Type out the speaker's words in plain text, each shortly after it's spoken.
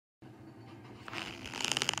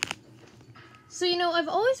So, you know, I've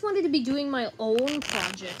always wanted to be doing my own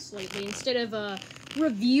projects lately instead of,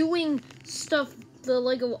 reviewing stuff the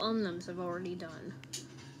LEGO Omniums I've already done.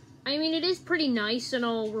 I mean, it is pretty nice and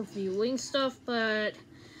all reviewing stuff, but,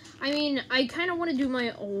 I mean, I kind of want to do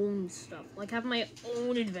my own stuff, like have my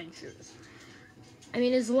own adventures. I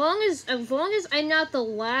mean, as long as I'm not the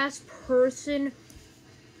last person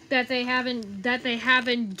that they haven't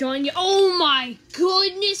done yet. Oh my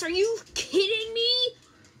goodness, are you kidding me?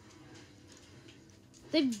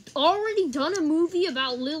 They've already done a movie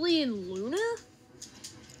about Lily and Luna?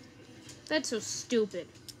 That's so stupid.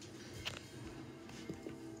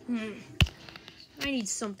 I need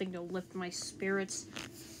something to lift my spirits.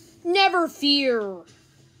 Never fear,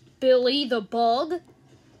 Billy the Bug,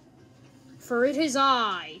 for it is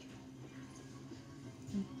I,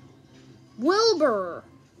 Wilbur.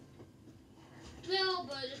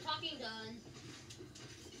 Wilbur, the talking gun.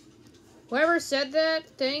 Whoever said that,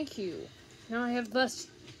 thank you. Now I have less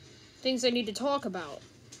things I need to talk about.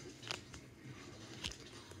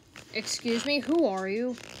 Excuse me, who are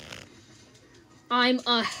you? I'm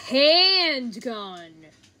a handgun.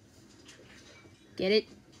 Get it?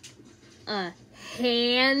 A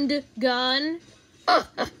handgun?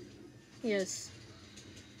 Yes.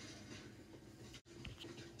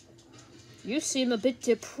 You seem a bit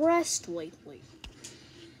depressed lately.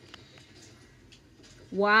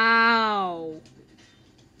 Wow.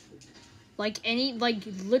 Like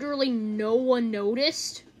literally no one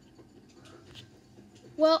noticed?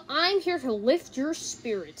 Well, I'm here to lift your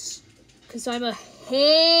spirits, because I'm a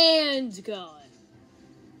handgun.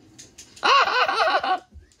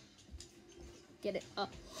 Get it? A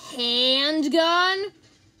handgun?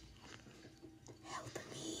 Help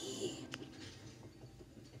me.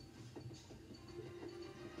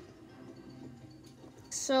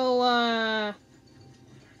 So,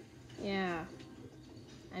 yeah.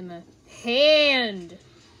 I'm a handgun.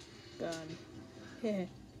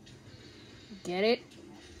 Get it?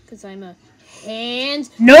 Because I'm a hand...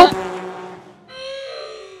 Nope!